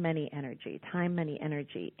time, money, energy, time, money,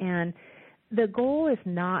 energy. And the goal is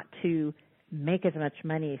not to make as much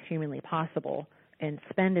money as humanly possible and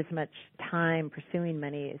spend as much time pursuing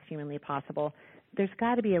money as humanly possible. There's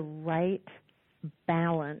got to be a right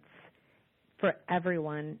balance for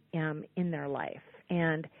everyone in their life.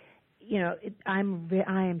 And, you know, I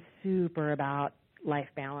am super about life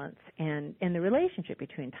balance and the relationship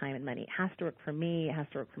between time and money. It has to work for me. It has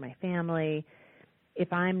to work for my family.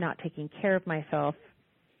 If I'm not taking care of myself,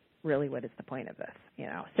 really, what is the point of this? You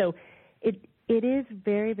know, so it is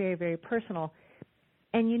very, very, very personal.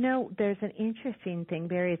 And, you know, there's an interesting thing,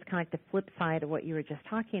 Barry, it's kind of like the flip side of what you were just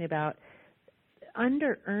talking about.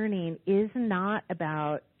 Under-earning is not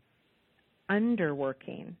about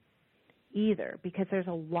underworking either, because there's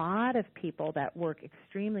a lot of people that work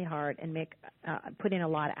extremely hard and put in a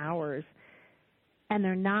lot of hours, and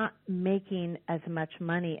they're not making as much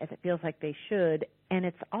money as it feels like they should. And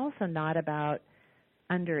it's also not about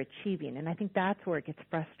underachieving. And I think that's where it gets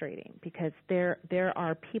frustrating, because there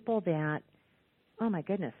are people that, oh my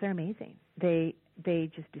goodness, they're amazing. They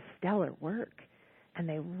just do stellar work, and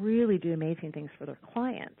they really do amazing things for their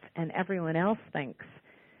clients, and everyone else thinks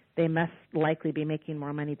they must likely be making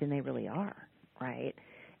more money than they really are, right?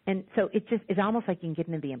 And so it's almost like you can get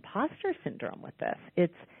into the imposter syndrome with this.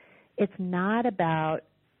 It's not about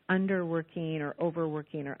underworking or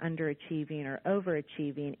overworking or underachieving or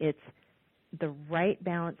overachieving. It's the right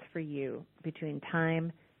balance for you between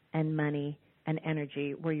time and money and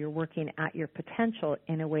energy, where you're working at your potential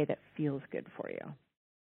in a way that feels good for you.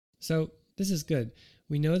 So this is good.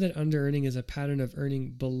 We know that under-earning is a pattern of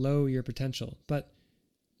earning below your potential, but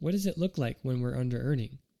what does it look like when we're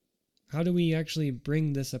under-earning? How do we actually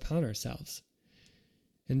bring this upon ourselves?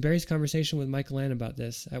 In Barry's conversation with Michael Ann about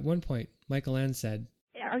this, at one point, Michael Ann said,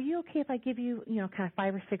 "Are you okay if I give you, kind of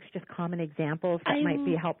 5 or 6 just common examples that might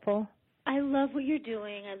be helpful?" I love what you're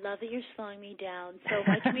doing. I love that you're slowing me down. So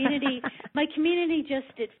my community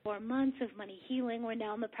just did 4 months of money healing. We're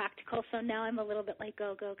now in the practical, so now I'm a little bit like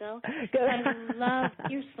go. I love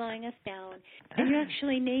you're slowing us down, and you're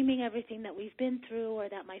actually naming everything that we've been through, or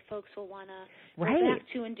that my folks will want to go back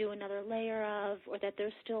to and do another layer of, or that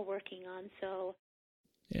they're still working on. So.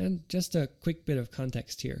 And just a quick bit of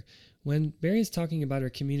context here. When Barry is talking about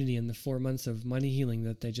her community and the 4 months of money healing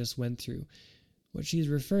that they just went through, what she's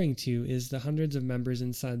referring to is the hundreds of members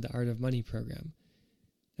inside the Art of Money program.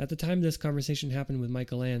 At the time this conversation happened with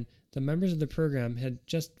Michael Ann, the members of the program had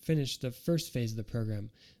just finished the first phase of the program,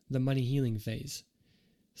 the money healing phase.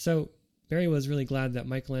 So Barry was really glad that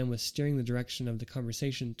Michael Ann was steering the direction of the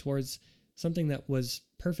conversation towards something that was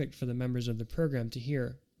perfect for the members of the program to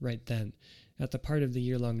hear right then, at the part of the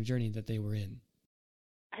year-long journey that they were in.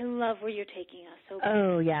 I love where you're taking us.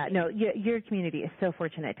 Oh, yeah. No, your community is so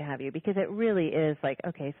fortunate to have you, because it really is like,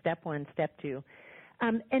 okay, step 1, step 2.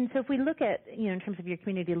 And so if we look at, in terms of your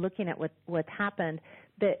community, looking at what's happened,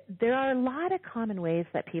 that there are a lot of common ways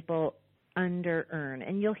that people under-earn.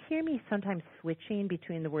 And you'll hear me sometimes switching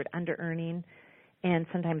between the word under-earning and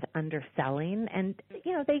sometimes underselling. And,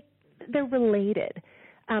 they're related.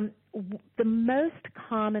 The most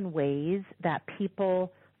common ways that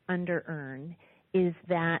people under-earn is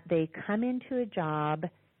that they come into a job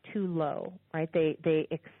too low, right? They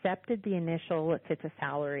accepted the initial, let's say it's a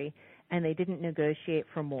salary, and they didn't negotiate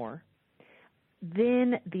for more.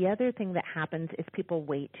 Then the other thing that happens is people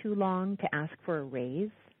wait too long to ask for a raise.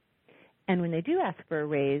 And when they do ask for a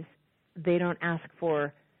raise, they don't ask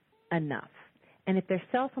for enough. And if they're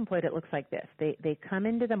self-employed, it looks like this. They come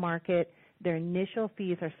into the market, their initial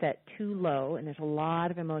fees are set too low, and there's a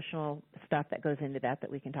lot of emotional stuff that goes into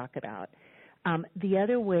that we can talk about. The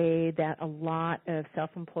other way that a lot of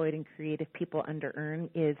self-employed and creative people under-earn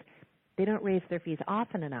is they don't raise their fees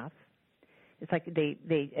often enough. It's like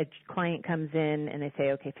a client comes in and they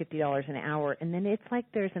say, okay, $50 an hour, and then it's like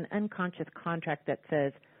there's an unconscious contract that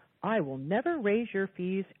says, I will never raise your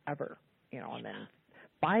fees ever, and then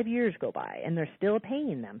 5 years go by and they're still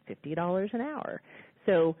paying them $50 an hour.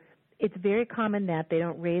 So it's very common that they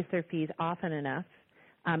don't raise their fees often enough.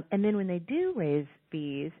 And then when they do raise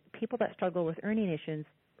fees, people that struggle with earning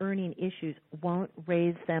issues won't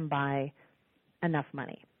raise them by enough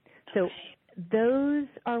money. So those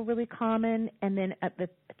are really common. And then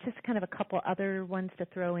just kind of a couple other ones to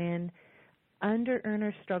throw in.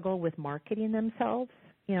 Under-earners struggle with marketing themselves.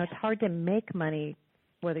 It's hard to make money,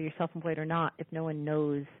 whether you're self-employed or not, if no one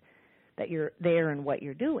knows that you're there and what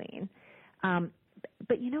you're doing.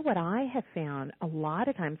 But what I have found a lot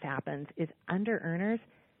of times happens is under-earners,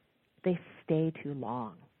 they stay too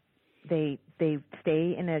long. They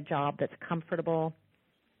stay in a job that's comfortable,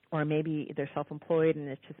 or maybe they're self-employed and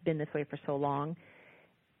it's just been this way for so long.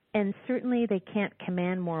 And certainly they can't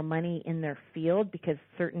command more money in their field because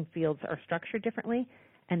certain fields are structured differently,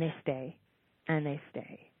 and they stay, and they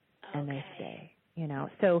stay, and they stay,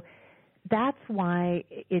 So that's why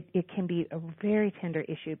it can be a very tender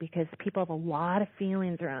issue, because people have a lot of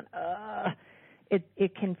feelings around,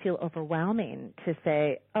 it can feel overwhelming to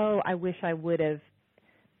say, oh, I wish I would have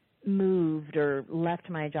moved or left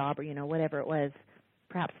my job or, whatever it was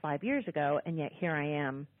perhaps 5 years ago, and yet here I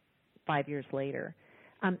am 5 years later.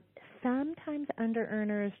 Sometimes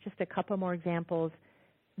under-earners, just a couple more examples,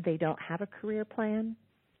 they don't have a career plan,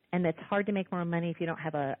 and it's hard to make more money if you don't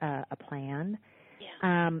have a plan.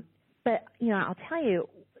 Yeah. But, I'll tell you,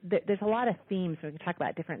 there's a lot of themes. We can talk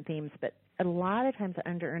about different themes, but a lot of times the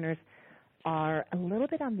under-earners are a little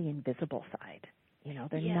bit on the invisible side.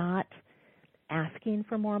 They're not asking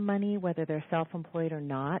for more money, whether they're self-employed or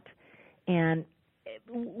not. And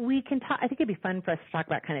we can talk, I think it'd be fun for us to talk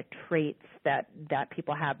about kind of traits that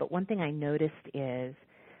people have. But one thing I noticed is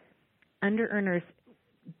under-earners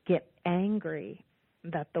get angry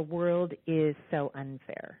that the world is so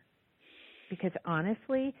unfair. Because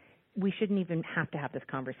honestly, we shouldn't even have to have this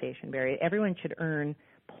conversation, Barry. Everyone should earn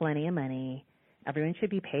plenty of money. Everyone should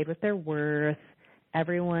be paid with their worth.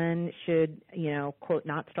 Everyone should, quote,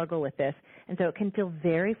 not struggle with this. And so it can feel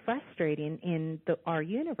very frustrating in our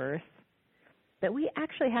universe that we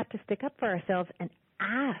actually have to stick up for ourselves and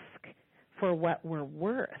ask for what we're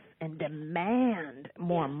worth and demand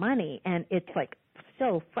more money. And it's like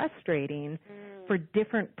so frustrating for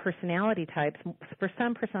different personality types, for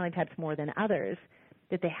some personality types more than others,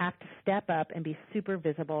 that they have to step up and be super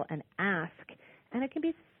visible and ask. And it can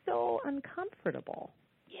be so uncomfortable.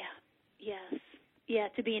 Yeah,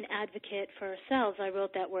 to be an advocate for ourselves. I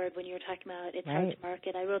wrote that word when you were talking about it's hard to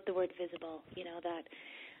market. I wrote the word visible, that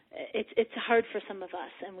it's hard for some of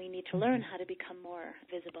us, and we need to learn how to become more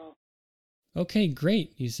visible. Okay,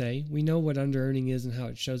 great, you say. We know what under-earning is and how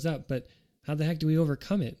it shows up, but how the heck do we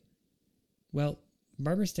overcome it? Well,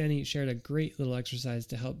 Barbara Stanny shared a great little exercise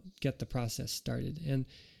to help get the process started, and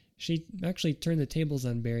she actually turned the tables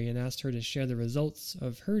on Barry and asked her to share the results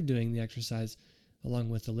of her doing the exercise along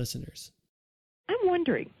with the listeners. I'm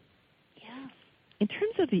wondering, in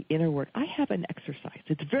terms of the inner work, I have an exercise.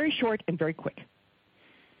 It's very short and very quick.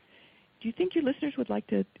 Do you think your listeners would like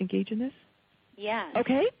to engage in this? Yes.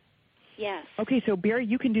 Okay? Yes. Okay, so Barry,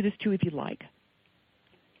 you can do this too if you'd like.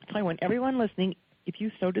 So I want everyone listening, if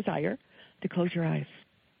you so desire, to close your eyes.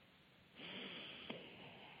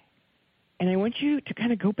 And I want you to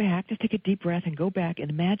kind of go back, just take a deep breath and go back and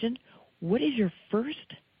imagine, what is your first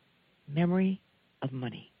memory of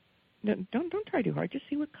money? No, don't try too hard. Just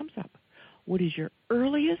see what comes up. What is your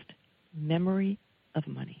earliest memory of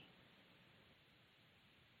money?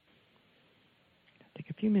 Take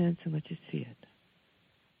a few minutes and let you see it.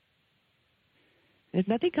 And if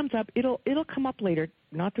nothing comes up, it'll come up later.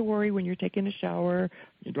 Not to worry when you're taking a shower,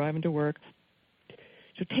 you're driving to work.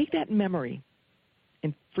 So take that memory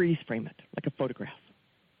and freeze frame it like a photograph.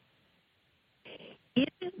 In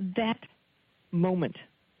that moment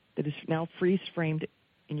that is now freeze framed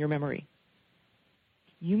in your memory,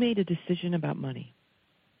 you made a decision about money.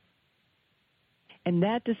 And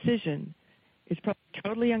that decision is probably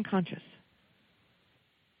totally unconscious,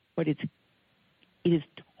 but it is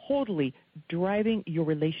totally driving your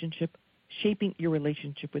relationship, shaping your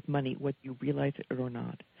relationship with money, whether you realize it or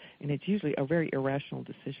not. And it's usually a very irrational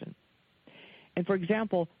decision. And for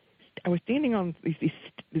example, I was standing on these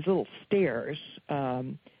little stairs,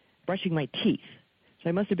 brushing my teeth. So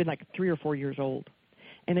I must have been like 3 or 4 years old.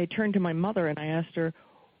 And I turned to my mother and I asked her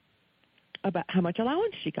about how much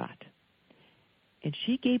allowance she got. And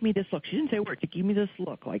she gave me this look. She didn't say a word. She gave me this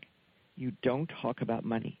look like, you don't talk about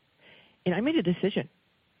money. And I made a decision.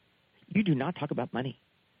 You do not talk about money.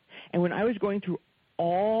 And when I was going through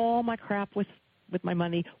all my crap with my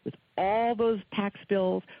money, with all those tax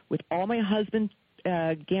bills, with all my husband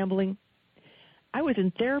gambling, I was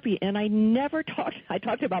in therapy, and I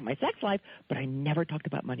talked about my sex life, but I never talked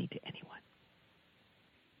about money to anyone.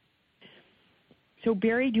 So,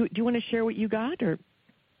 Barry, do you want to share what you got, or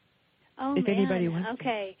if anybody wants to?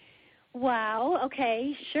 Okay. Wow.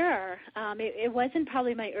 Okay, sure. It wasn't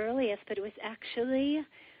probably my earliest, but it was actually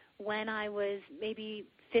when I was maybe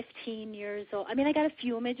 15 years old. I mean, I got a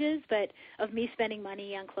few images, but of me spending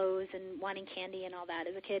money on clothes and wanting candy and all that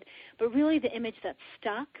as a kid. But really the image that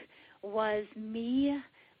stuck was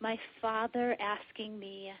my father asking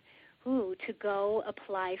me to go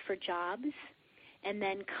apply for jobs and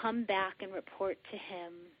then come back and report to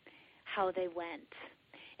him how they went.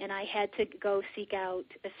 And I had to go seek out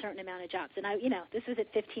a certain amount of jobs. And this was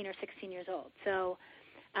at 15 or 16 years old. So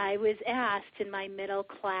I was asked in my middle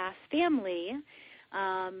class family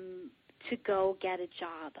to go get a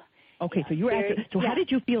job. Okay, so you were asked. So how did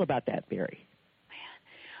you feel about that, Barry?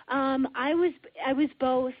 I was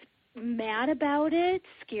both mad about it,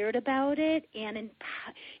 scared about it, and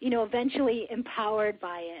eventually empowered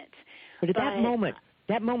by it. But at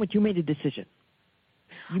that moment, you made a decision.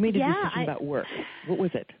 You made a decision about work. What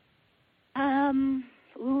was it?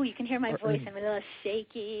 You can hear my voice. I'm a little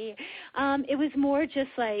shaky. It was more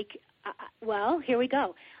just like, here we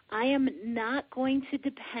go. I am not going to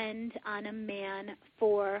depend on a man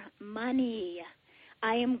for money.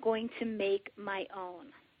 I am going to make my own.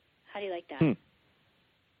 How do you like that?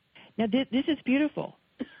 Now, this is beautiful.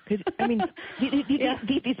 Because, I mean,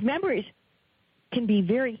 these memories can be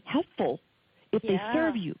very helpful if they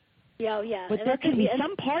serve you. Yeah. But there can be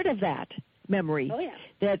some part of that memory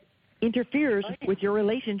that interferes with your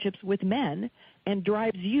relationships with men and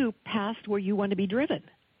drives you past where you want to be driven.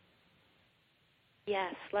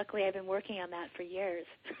 Yes, luckily I've been working on that for years.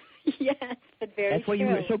 Yes, but very true. That's why you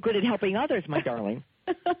were so good at helping others, my darling.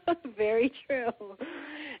 Very true.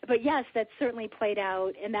 But yes, that certainly played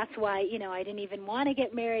out, and that's why, I didn't even want to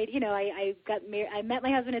get married. I got married. I met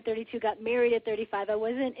my husband at 32, got married at 35. I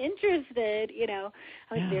wasn't interested, I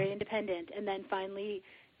was very independent, and then finally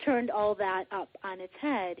turned all that up on its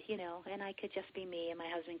head, and I could just be me, and my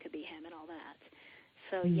husband could be him and all that.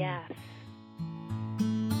 So, yes.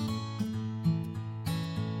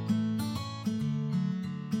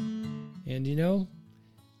 And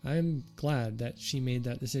I'm glad that she made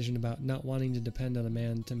that decision about not wanting to depend on a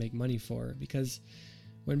man to make money for her, because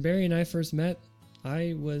when Barry and I first met,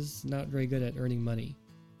 I was not very good at earning money.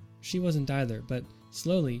 She wasn't either, but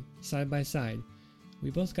slowly, side by side, we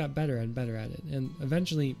both got better and better at it, and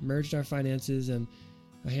eventually merged our finances, and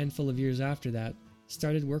a handful of years after that,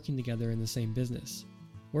 started working together in the same business.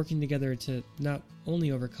 Working together to not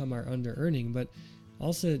only overcome our under-earning, but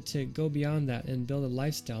also to go beyond that and build a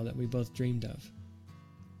lifestyle that we both dreamed of.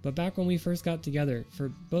 But back when we first got together, for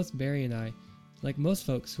both Barry and I, like most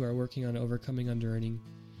folks who are working on overcoming under-earning,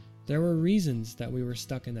 there were reasons that we were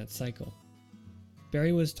stuck in that cycle.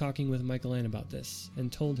 Barry was talking with Michael Ann about this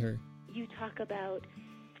and told her, you talk about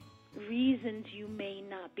reasons you may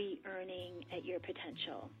not be earning at your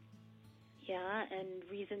potential. Yeah, and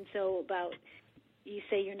reasons about, you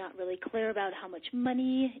say you're not really clear about how much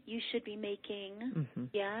money you should be making. Mm-hmm.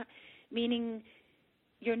 Yeah, meaning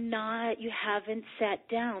you haven't sat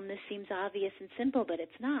down. This seems obvious and simple, but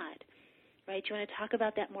it's not. Right? You want to talk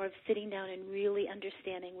about that more, of sitting down and really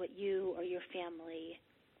understanding what you or your family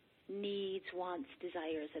needs, wants,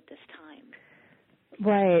 desires at this time.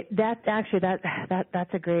 Right.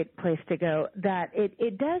 That's a great place to go. That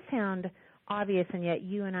it does sound obvious, and yet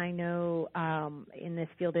you and I know in this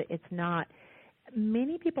field it's not.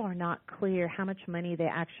 Many people are not clear how much money they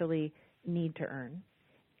actually need to earn,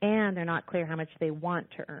 and they're not clear how much they want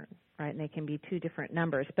to earn. Right, and they can be two different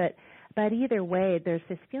numbers. But either way, there's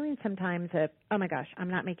this feeling sometimes of, oh my gosh, I'm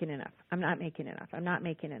not making enough. I'm not making enough. I'm not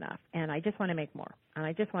making enough, and I just want to make more. And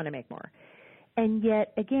I just want to make more. And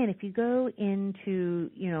yet, again, if you go into,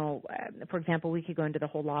 for example, we could go into the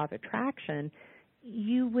whole law of attraction,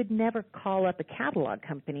 you would never call up a catalog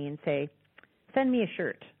company and say, send me a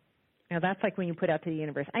shirt. That's like when you put out to the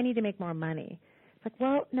universe, I need to make more money. It's like,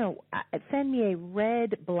 well, no, send me a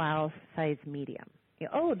red blouse size medium.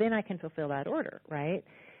 Then I can fulfill that order, right?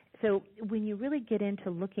 So when you really get into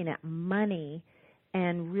looking at money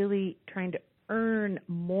and really trying to earn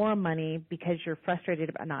more money because you're frustrated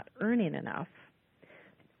about not earning enough,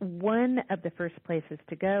 one of the first places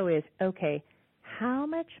to go is, okay, how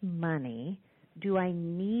much money do I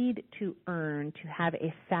need to earn to have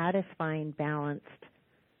a satisfying, balanced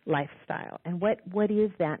lifestyle? And what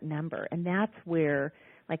is that number? And that's where,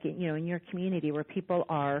 like, in your community where people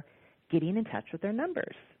are getting in touch with their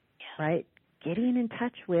numbers, right? Getting in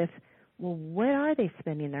touch with, well, what are they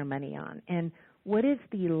spending their money on? And what is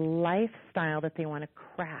the lifestyle that they want to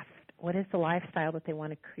craft? What is the lifestyle that they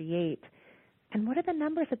want to create? And what are the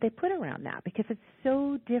numbers that they put around that? Because it's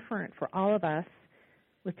so different for all of us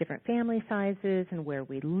with different family sizes and where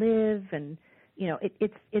we live. And,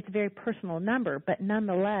 it's a very personal number, but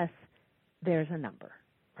nonetheless, there's a number,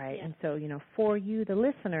 right? Yeah. And so, for you, the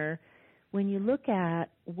listener, when you look at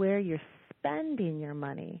where you're spending your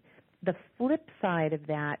money, the flip side of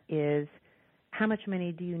that is how much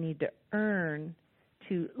money do you need to earn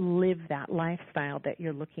to live that lifestyle that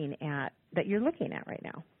you're looking at right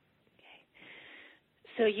now.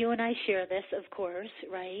 So you and I share this, of course,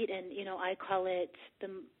 right? And, I call it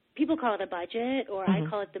people call it a budget, or I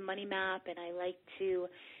call it the money map, and I like to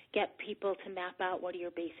get people to map out what are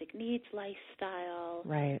your basic needs, lifestyle.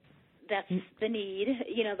 Right. That's the need.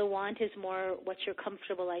 The want is more what's your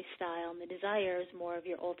comfortable lifestyle, and the desire is more of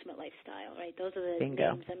your ultimate lifestyle, right? Those are the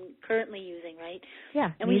names I'm currently using, right?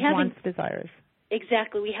 Yeah, and needs, wants, desires.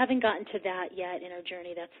 Exactly. We haven't gotten to that yet in our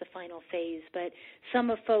journey. That's the final phase. But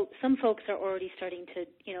some folks are already starting to,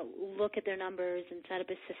 look at their numbers and set up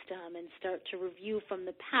a system and start to review from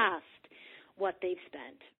the past what they've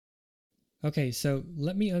spent. Okay, so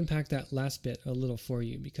let me unpack that last bit a little for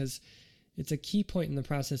you, because it's a key point in the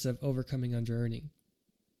process of overcoming under-earning.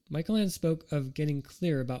 Michael Ann spoke of getting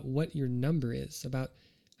clear about what your number is, about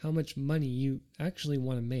how much money you actually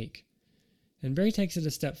want to make. And Barry takes it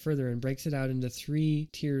a step further and breaks it out into 3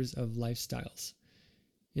 tiers of lifestyles.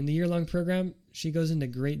 In the year-long program, she goes into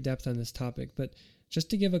great depth on this topic, but just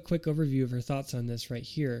to give a quick overview of her thoughts on this right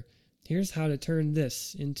here, here's how to turn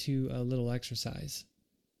this into a little exercise.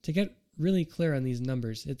 To get really clear on these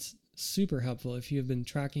numbers, it's super helpful if you have been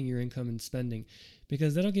tracking your income and spending,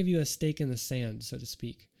 because that'll give you a stake in the sand, so to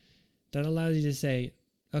speak. That allows you to say,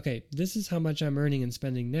 okay, this is how much I'm earning and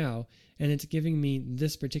spending now, and it's giving me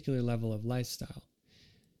this particular level of lifestyle.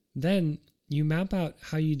 Then you map out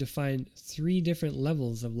how you define 3 different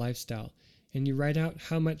levels of lifestyle, and you write out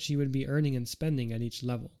how much you would be earning and spending at each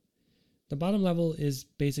level. The bottom level is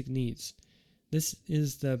basic needs. This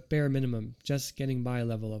is the bare minimum, just getting by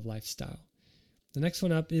level of lifestyle. The next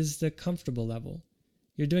one up is the comfortable level.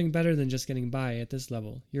 You're doing better than just getting by at this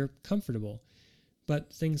level. You're comfortable,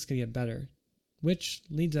 but things can get better. Which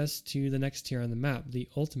leads us to the next tier on the map, the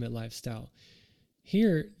ultimate lifestyle.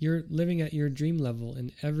 Here, you're living at your dream level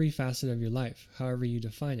in every facet of your life, however you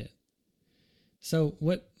define it. So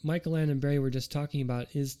what Michael Ann and Barry were just talking about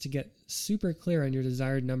is to get super clear on your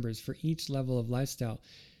desired numbers for each level of lifestyle.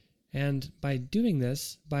 And by doing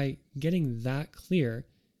this, by getting that clear,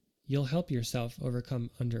 you'll help yourself overcome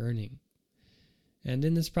under-earning. And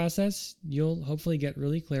in this process, you'll hopefully get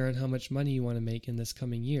really clear on how much money you want to make in this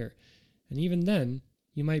coming year. And even then,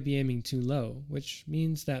 you might be aiming too low, which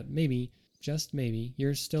means that maybe, just maybe,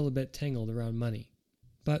 you're still a bit tangled around money.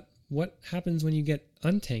 But what happens when you get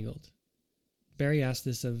untangled? Barry asked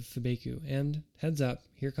this of Fabeku, and heads up,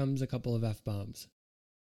 here comes a couple of F-bombs.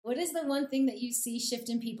 What is the one thing that you see shift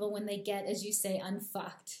in people when they get, as you say,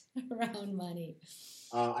 unfucked around money?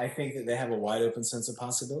 I think that they have a wide open sense of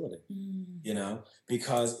possibility,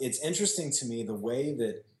 because it's interesting to me the way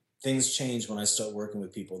that things change when I start working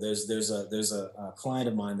with people. There's a client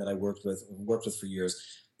of mine that I worked with for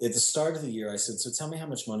years. At the start of the year, I said, so tell me how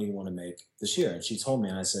much money you want to make this year. And she told me,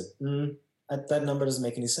 and I said, that number doesn't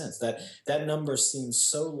make any sense. That number seems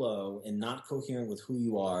so low and not coherent with who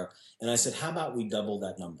you are. And I said, how about we double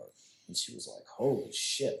that number? And she was like, holy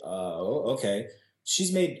shit. Okay.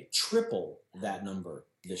 She's made triple that number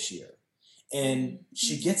this year. And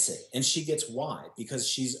she gets it, and she gets why, because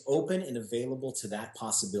she's open and available to that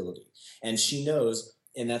possibility. And she knows,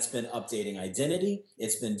 and that's been updating identity,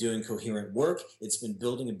 it's been doing coherent work, it's been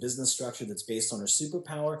building a business structure that's based on her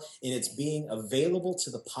superpower, and it's being available to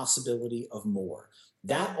the possibility of more.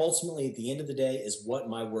 That ultimately, at the end of the day, is what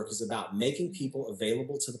my work is about, making people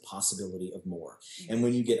available to the possibility of more. And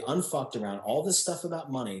when you get unfucked around all this stuff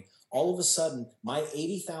about money, all of a sudden, my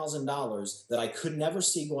 $80,000 that I could never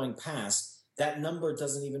see going past, that number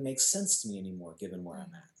doesn't even make sense to me anymore, given where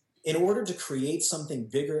I'm at. In order to create something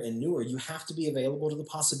bigger and newer, you have to be available to the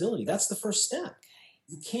possibility. That's the first step.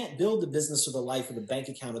 You can't build the business or the life or the bank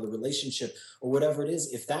account or the relationship or whatever it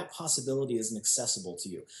is if that possibility isn't accessible to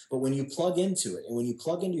you. But when you plug into it and when you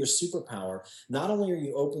plug into your superpower, not only are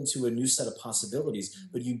you open to a new set of possibilities,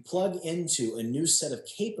 but you plug into a new set of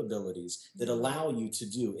capabilities that allow you to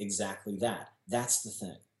do exactly that. That's the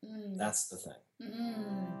thing. That's the thing.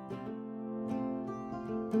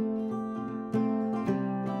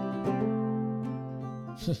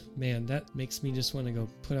 Man, that makes me just want to go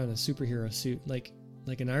put on a superhero suit, like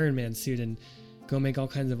an Iron Man suit, and go make all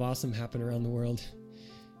kinds of awesome happen around the world.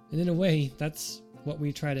 And in a way, that's what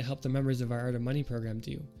we try to help the members of our Art of Money program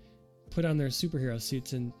do. Put on their superhero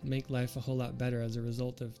suits and make life a whole lot better as a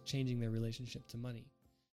result of changing their relationship to money.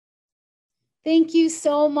 Thank you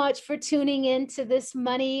so much for tuning in to this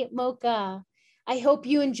Money Mocha. I hope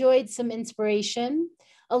you enjoyed some inspiration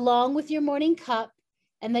along with your morning cup,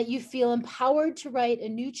 and that you feel empowered to write a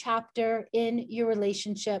new chapter in your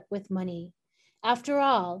relationship with money. After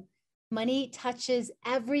all, money touches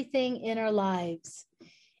everything in our lives.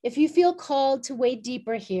 If you feel called to wade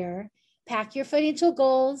deeper here, pack your financial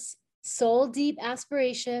goals, soul deep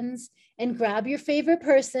aspirations, and grab your favorite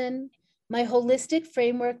person. My holistic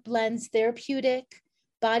framework blends therapeutic,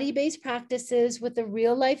 body-based practices with the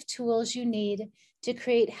real-life tools you need to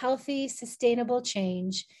create healthy, sustainable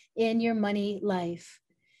change in your money life.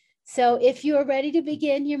 So if you are ready to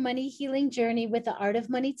begin your money healing journey with the Art of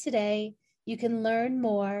Money today, you can learn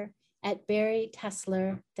more at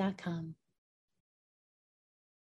barrytessler.com.